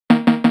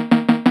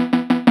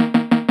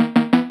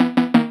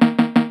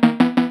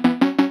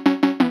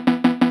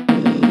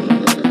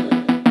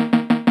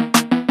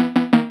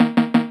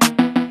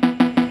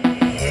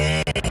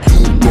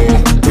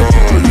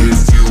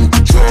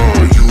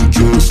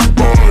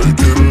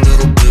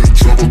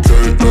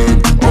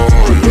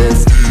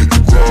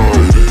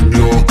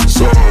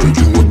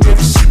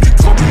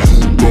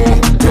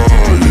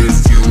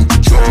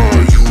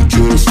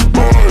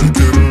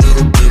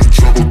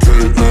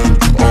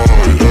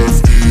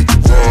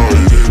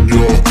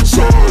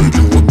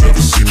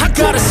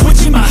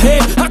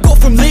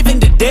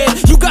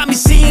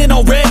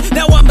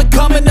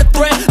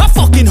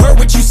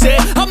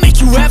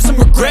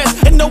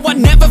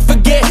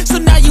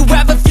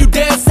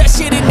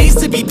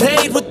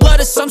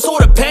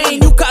sort of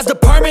pain. You caused a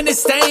permanent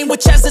stain,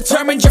 which has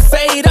determined your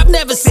fate. I've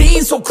never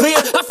seen so clear,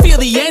 I feel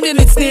the end and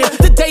it's near.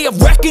 The day of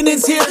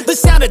reckoning's here, the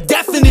sound of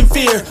deafening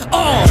fear. You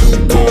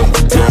gon'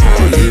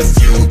 die if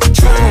you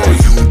try,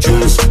 you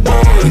just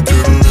might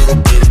get a little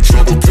bit of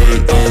trouble,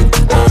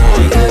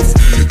 K-N-I-F-E,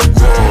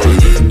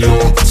 right in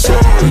your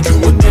side. You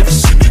would never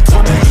see me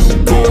coming. You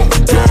gon'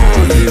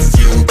 die if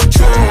you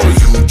try,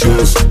 you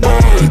just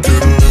might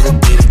get a little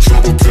bit of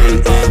trouble,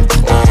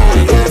 K-N-I-F-E,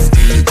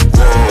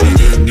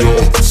 right in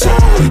your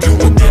side. You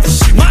would never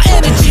see me My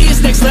energy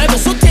is next level,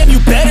 so damn you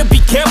better be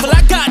careful.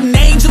 I got an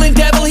angel and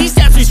devil, he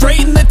snaps me straight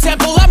in the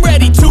temple. I'm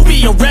ready to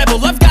be a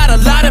rebel, I've got a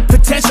lot of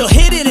potential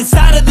hidden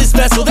inside of this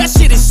vessel. That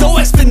shit is so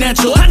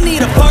exponential. I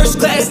need a first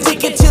class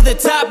ticket to the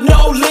top,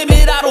 no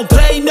limit. I don't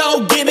play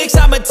no gimmicks,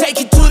 I'ma take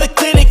you to the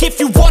clinic. If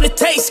you want a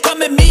taste,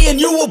 come at me and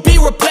you will be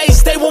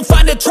replaced. They won't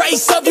find a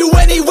trace of you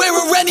anywhere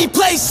or any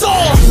place. You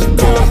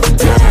gon'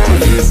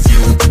 die if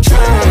you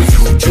try,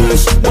 you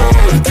just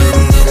might get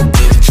a little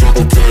bit of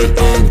trouble,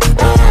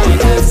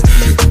 K-N-I-F-E,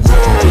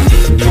 right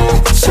in your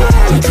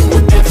side. You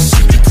would never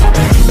see me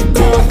coming. You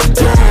gon'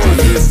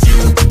 die if you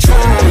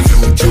try, you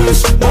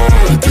just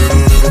might get a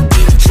little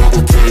bit of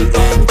trouble,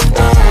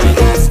 K-N-I-F-E,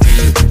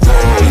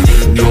 right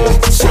in your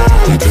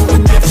side. You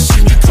would never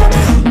see me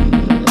coming.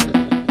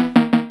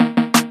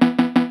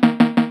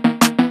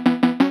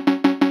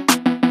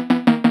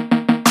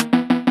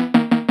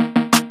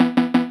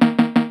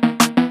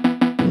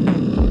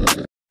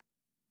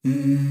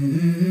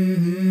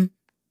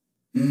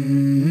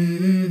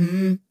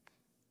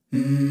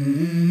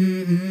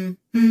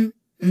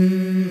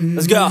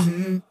 Let's go.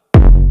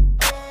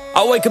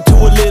 I wake up to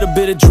a little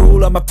bit of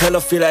drool on my pillow,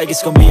 feel like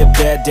it's gonna be a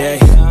bad day.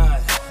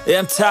 Yeah,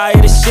 I'm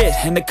tired of shit,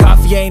 and the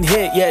coffee ain't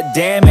hit yet,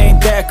 damn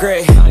ain't that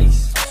great.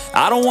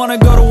 I don't wanna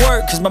go to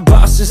work, cause my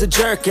boss is a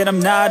jerk, and I'm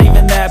not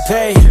even that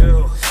paid.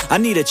 I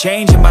need a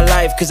change in my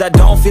life, cause I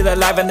don't feel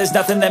alive, and there's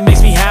nothing that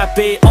makes me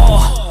happy.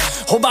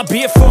 Hold my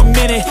beer for a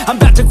minute, I'm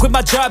about to quit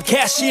my job,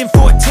 cash in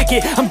for a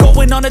ticket. I'm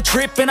going on a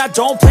trip and I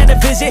don't plan to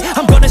visit.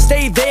 I'm gonna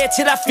stay there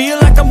till I feel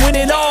like I'm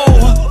winning,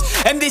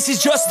 and this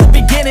is just the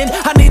beginning.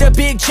 I need a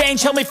big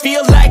change, help me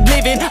feel like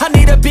living. I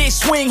need a big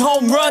swing,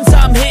 home runs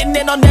I'm hitting,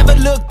 and I'll never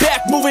look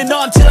back, moving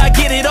on till I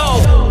get it all.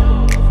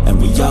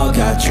 And we all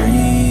got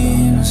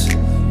dreams,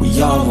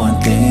 we all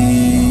want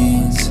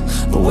things,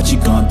 but what you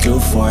gonna do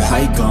for it? How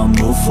you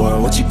gonna move for it?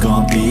 What you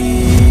gonna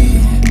be?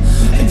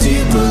 And do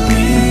you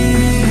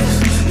believe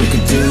you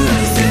can do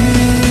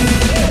anything?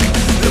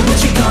 But what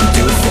you gonna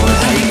do for it?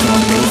 How you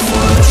gonna move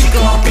for it? What you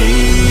gonna be?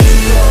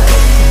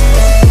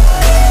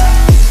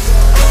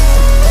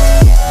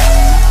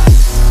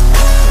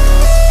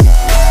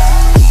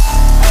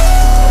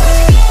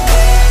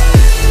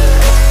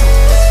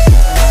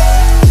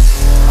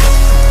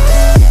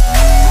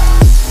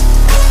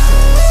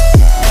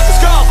 Let's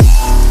go!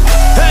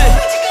 Hey!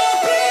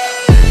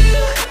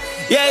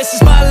 Yeah, this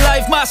is my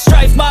life, my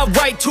strife, my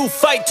right to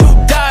fight, to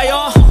die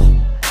on.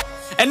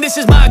 And this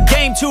is my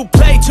game to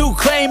play, to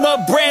claim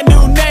a brand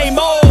new name,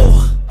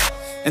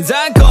 And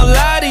I ain't gonna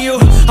lie to you,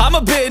 I'm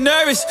a bit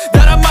nervous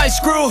that I might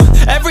screw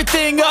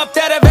everything up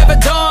that I've ever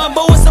done.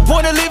 But what's the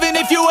point of living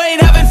if you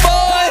ain't having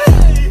fun?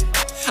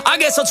 I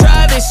guess I'll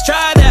try this,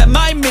 try that,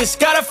 might miss,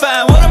 gotta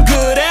find what I'm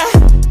good at.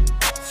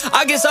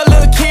 I guess I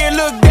look here,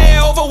 look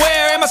there, over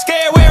where am I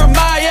scared, where am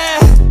I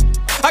at?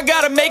 I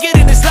gotta make it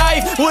in this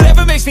life,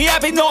 whatever makes me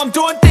happy, know I'm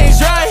doing things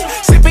right.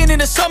 Sipping in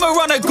the summer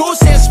on a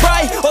goose and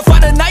Sprite, or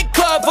find a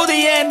nightclub for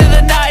the end of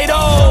the night,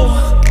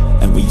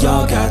 And we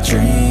all got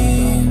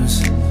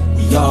dreams,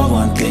 we all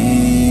want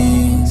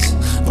things,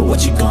 but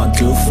what you gonna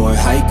do for it?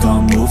 How you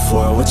gonna move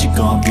for it? What you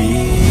gonna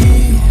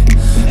be?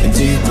 And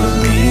do you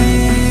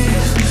believe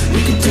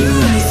you can do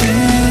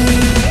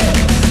anything?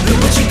 But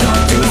what you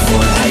gonna do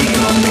for it? How you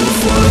gonna move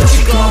for it? What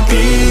you gonna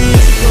be?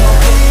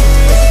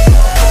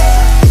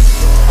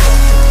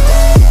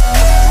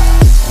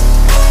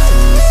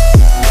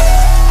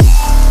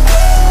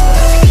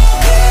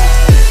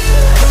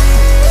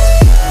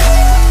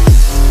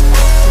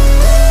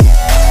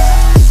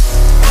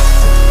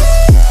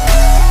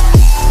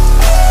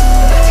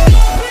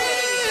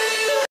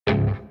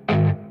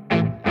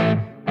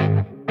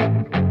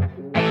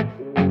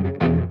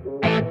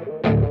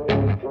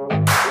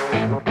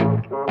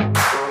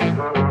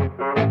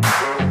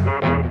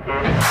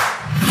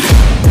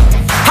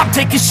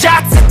 Taking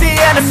shots at the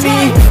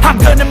enemy, I'm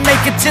gonna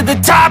make it to the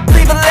top,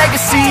 leave a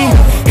legacy.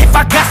 If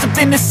I got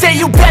something to say,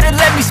 you better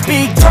let me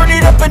speak. Turn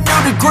it up a new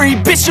degree,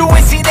 bitch, you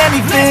ain't seen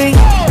anything.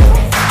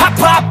 I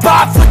pop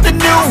off with the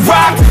new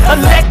rock,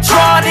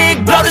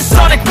 electronic, blow the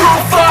sonic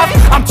roof up.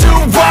 I'm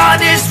too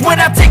honest when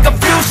I take a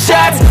few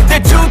shots, they're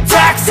too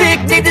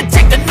toxic, need to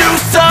take the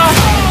noose off.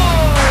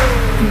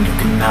 And you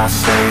cannot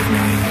save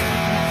me,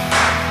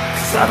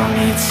 cause I don't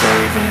need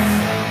saving.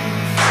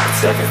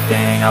 It's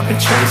everything I've been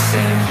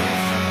chasing,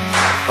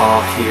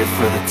 all here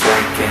for the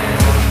taking.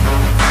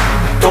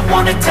 Don't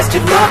wanna test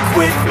your luck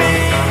with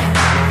me,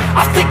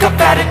 I think I've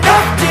had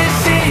enough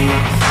disease.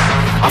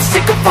 I'm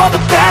sick of all the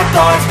bad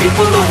thoughts,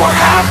 people who are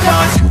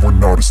half-nots. You are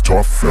not as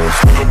tough as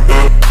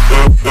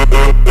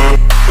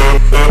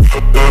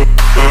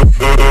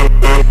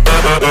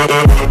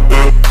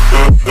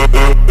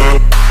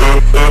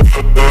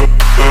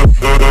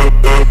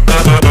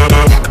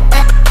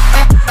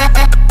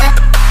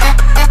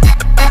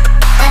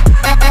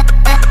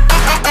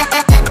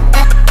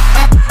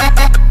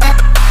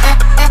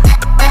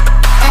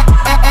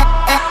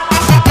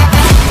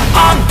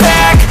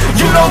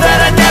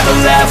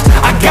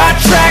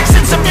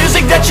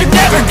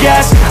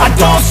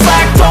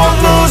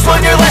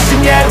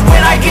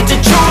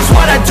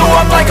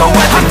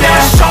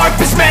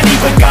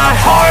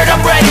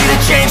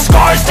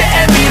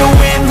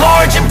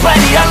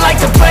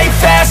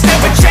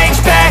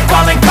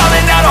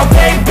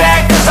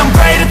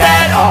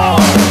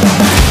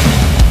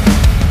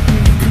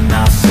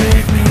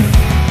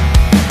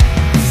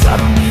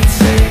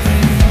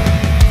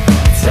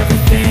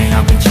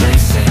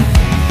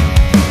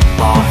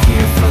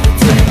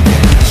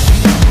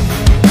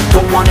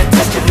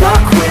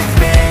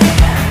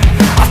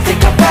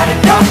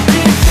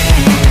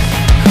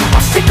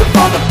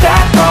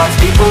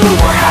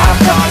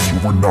have thoughts, you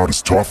are not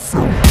as tough.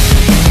 Don't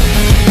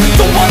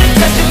wanna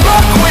test your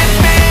luck with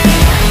me.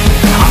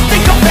 I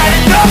think I've had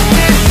enough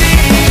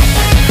disease.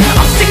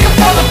 I'm sick of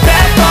all the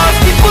bad thoughts,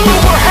 people who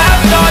are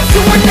have-nots,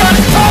 who are not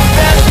as tough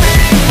as me.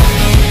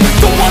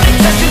 Don't wanna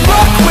test your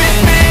luck with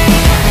me.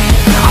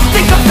 I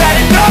think I've had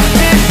enough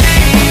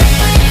disease.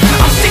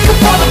 I'm sick of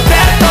all the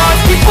bad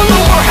thoughts, people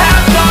who are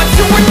have-nots,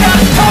 who are not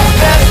as tough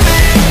as me.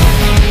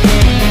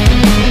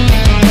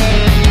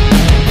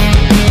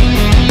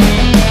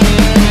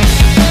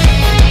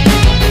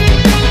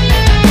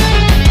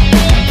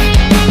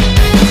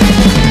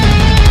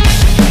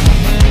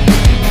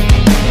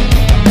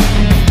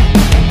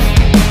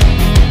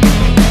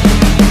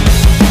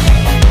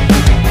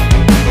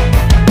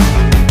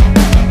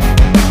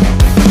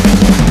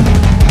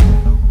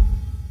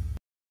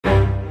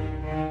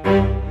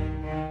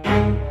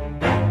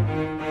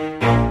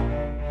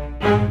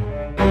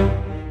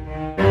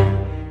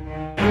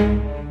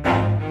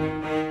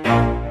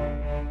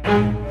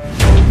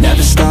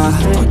 Never stop,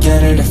 I'll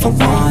get it if I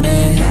want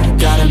it.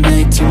 Gotta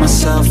make to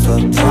myself a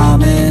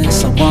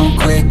promise. I won't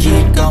quit,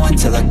 keep going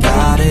till I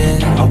got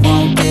it. I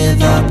won't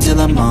give up till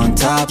I'm on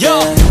top. Yo,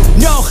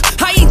 no,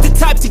 I ain't the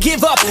type to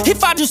give up.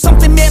 If I do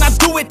something, man, I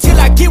do it till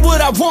I get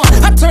what I want.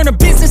 I turn a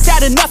business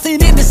out of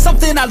nothing into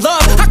something I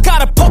love. I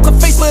got a poker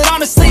face, but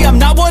honestly, I'm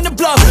not one to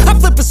bluff. I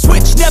flip a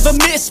switch, never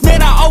miss,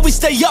 man, I always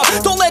stay up.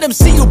 Don't let them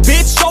see you,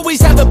 bitch,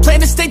 always have a plan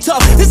to stay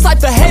tough. This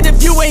life ahead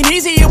of you ain't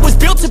easy, it was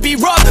built to be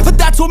rough. But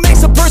that's what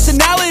makes a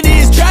personality,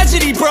 is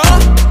tragedy, bruh.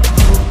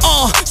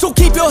 So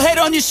keep your head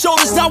on your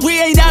shoulders. Now we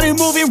ain't out here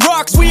moving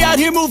rocks, we out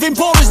here moving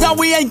boulders. Now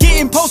we ain't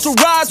getting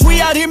posterized, we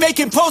out here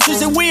making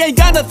posters. And we ain't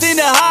got nothing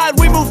to hide,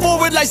 we move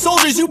forward like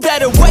soldiers. You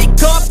better wake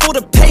up for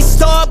the pay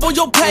stub, or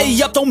you'll pay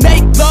up. Don't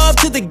make love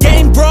to the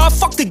game, bruh,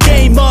 fuck the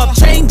game up.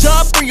 Change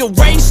up,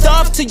 rearrange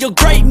stuff to your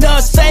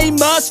greatness.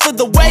 Famous for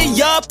the way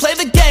up, play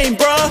the game,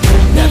 bruh.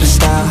 Never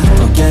stop,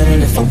 I'll get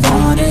it if I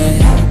want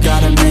it.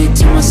 Gotta make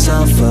to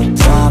myself a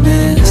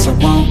promise. I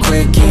won't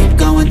quit, keep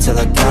going till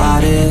I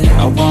got it.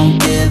 I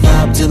won't give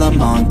up till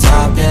I'm on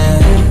top, yeah.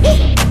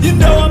 You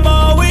know I'm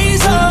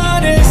always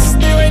honest,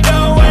 there ain't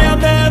no way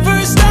I'm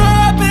ever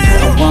stopping.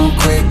 I won't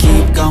quit,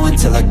 keep going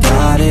till I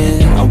got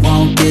it. I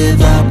won't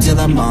give up till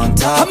I'm on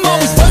top, I'm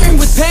always flirting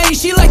with pain,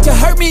 she like to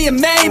hurt me and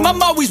maim.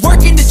 I'm always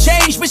working to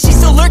change, but she's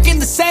still lurking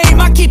the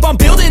same. I keep on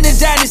building a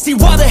dynasty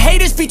while the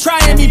haters be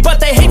trying me. But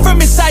they hate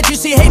from inside, you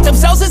see, hate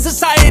themselves in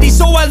society.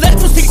 So I let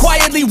them speak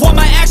quietly while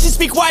my actions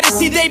speak wider.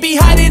 See, they be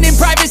hiding in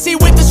privacy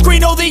with the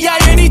screen. Oh, the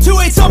irony to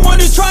hate someone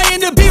who's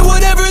trying to be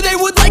whatever they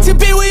would like to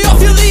be. We all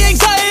feel the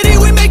anxiety,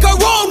 we make our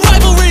own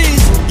rivalries.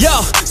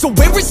 Yo, so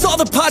where is all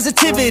the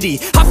positivity?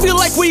 I feel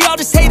like we all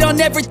just hate on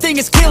everything,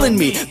 it's killing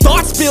me.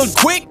 Thoughts build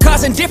quick,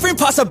 causing different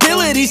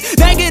possibilities.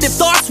 Negative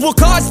thoughts will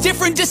cause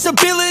different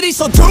disabilities.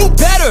 So do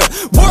better,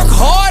 work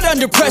hard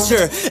under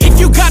pressure. If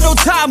you got no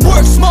time,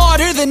 work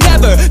smarter than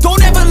ever.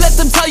 Don't ever let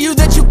them tell you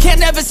that you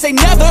can't ever say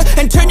never.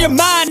 And turn your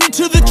mind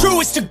into the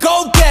truest of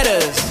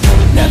go-getters.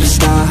 Never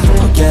stop,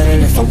 I'll get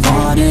it if I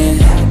want it.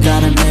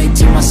 Gotta make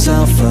to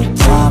myself a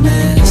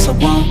promise. I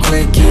won't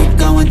quit, keep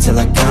going till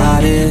I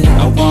got it.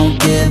 I won't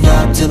give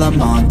up till I'm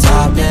on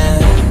top, yeah.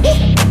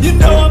 You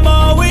know I'm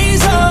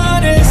always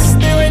honest,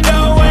 there ain't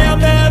no way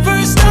I'm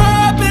ever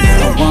stopping.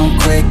 I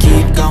won't quit,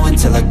 keep going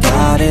till I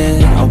got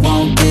it. I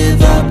won't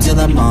give up till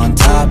I'm on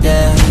top,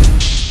 yeah.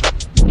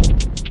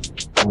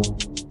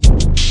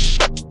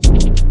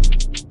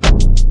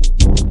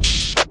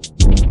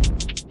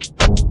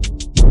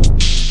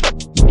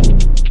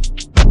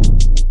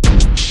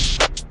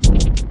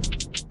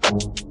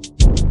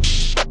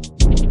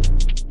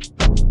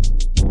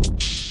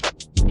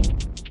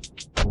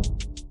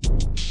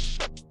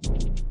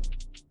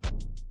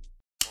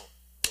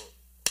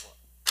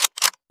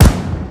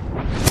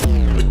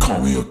 Call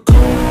me a god.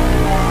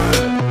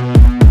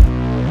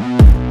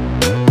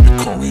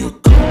 Call me a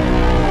god.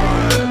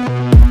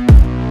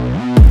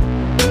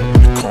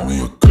 Call me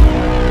a god.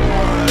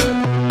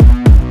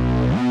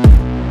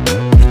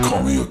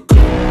 Call me a god.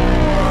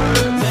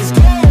 Let's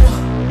go.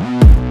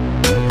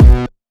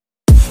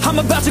 I'm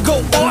about to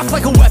go off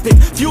like a weapon.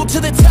 Fuel to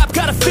the top,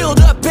 got a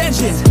filled up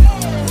engine.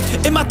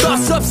 In my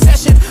thoughts,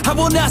 obsession, I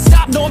will not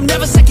stop, no, I'm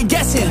never second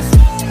guessing.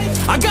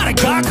 I got a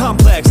God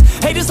complex,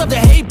 haters love to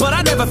hate, but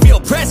I never feel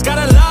pressed. Got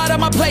a lot on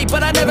my plate,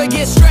 but I never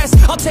get stressed.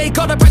 I'll take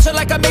all the pressure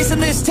like I'm acing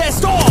this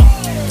test.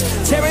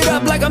 Tear it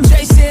up like I'm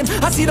Jason.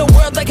 I see the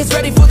world like it's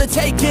ready for the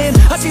taking.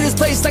 I see this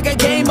place like a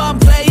game I'm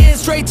playing.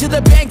 Straight to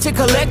the bank to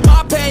collect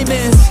my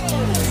payments.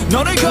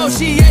 No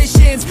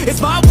negotiations, it's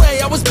my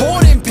way, I was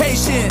born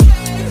impatient.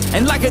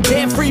 And like a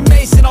damn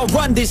Freemason, I'll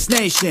run this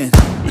nation.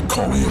 They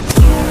call me a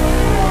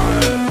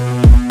god.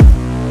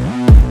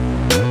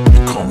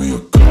 They call me a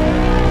god.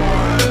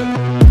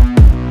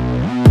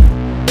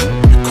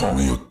 They call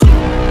me a god.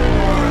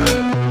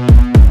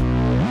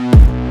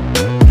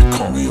 They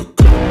call me a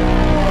god.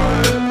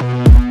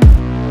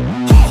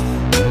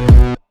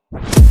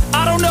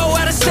 I don't know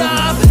how to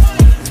stop,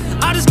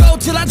 I just go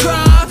till I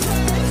drop.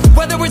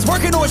 Whether it's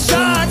working or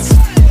shots,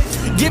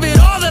 give it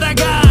all that I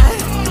got.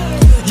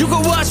 You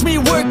can watch me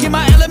work in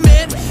my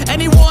element.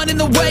 Anyone in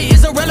the way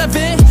is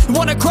irrelevant. You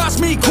wanna cross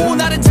me, cool,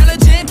 not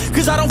intelligent,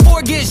 cause I don't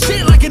forget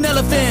shit like an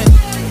elephant.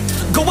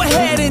 Go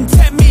ahead and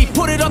tempt me,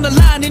 put it on the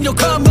line and you'll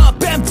come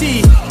up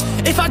empty.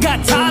 If I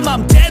got time,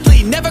 I'm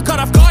deadly, never caught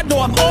off guard, no,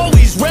 I'm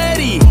always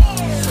ready.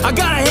 I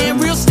got a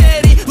hand real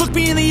steady, look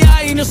me in the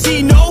eye and you'll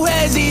see no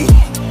hezzy.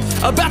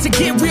 About to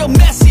get real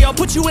messy, I'll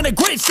put you in a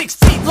grade 6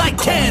 feet like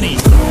Kenny.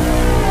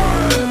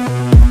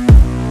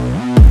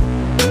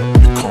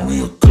 You call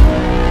me a god.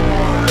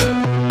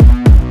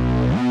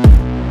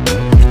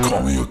 You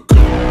call me a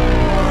god.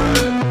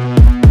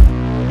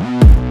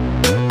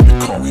 You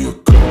call me a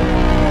god.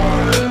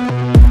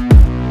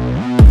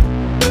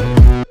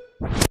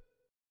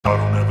 I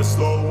don't ever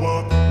slow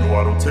up, no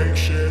I don't take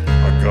shit.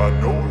 I got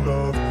no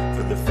love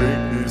for the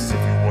fakeness.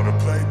 If you wanna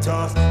play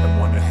tough and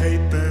wanna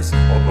hate this,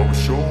 I'll always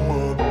show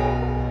up.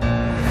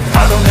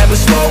 I don't ever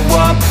slow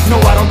up, no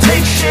I don't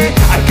take shit.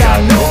 I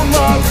got no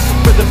love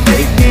for the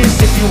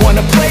fakeness. If you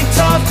wanna play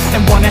tough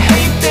and wanna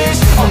hate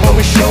this, I'll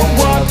always show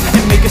up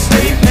and make a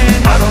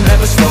statement. I don't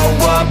ever slow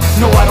up,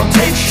 no I don't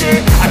take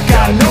shit. I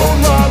got no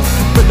love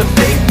for the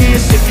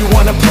fakeness. If you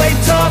wanna play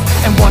tough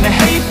and wanna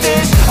hate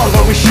this, I'll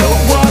always show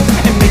up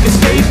and make a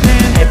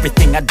statement.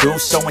 Everything I do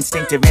so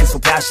instinctive and so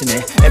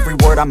passionate. Every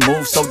word I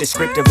move so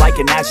descriptive like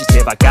an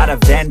adjective. I got a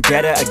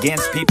vendetta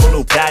against people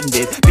who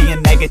patented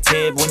being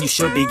negative when you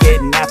should be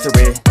getting after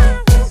it.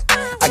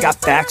 I got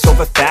facts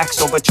over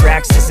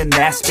tracks, this and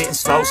that. Spitting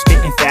slow,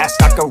 spitting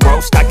fast. I could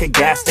roast, I could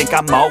gas. Think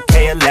I'm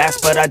okay at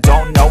last, but I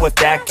don't know if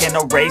that can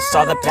erase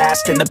all the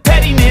past. And the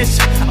pettiness,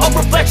 a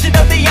reflection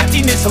of the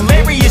emptiness.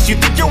 Hilarious, you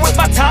think you're worth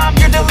my time,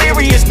 you're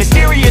delirious.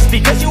 Mysterious,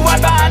 because you hide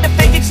behind a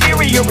fake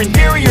exterior.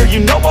 Inferior, you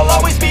know I'll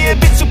always be a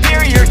bit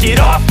superior. Get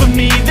off of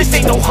me, this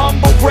ain't no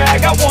humble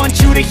brag. I want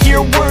you to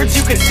hear words,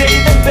 you can say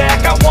them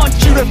back. I want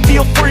you to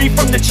feel free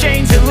from the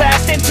chains at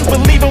last, and to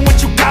believe in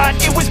what you got,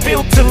 it was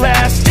built to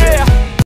last, yeah.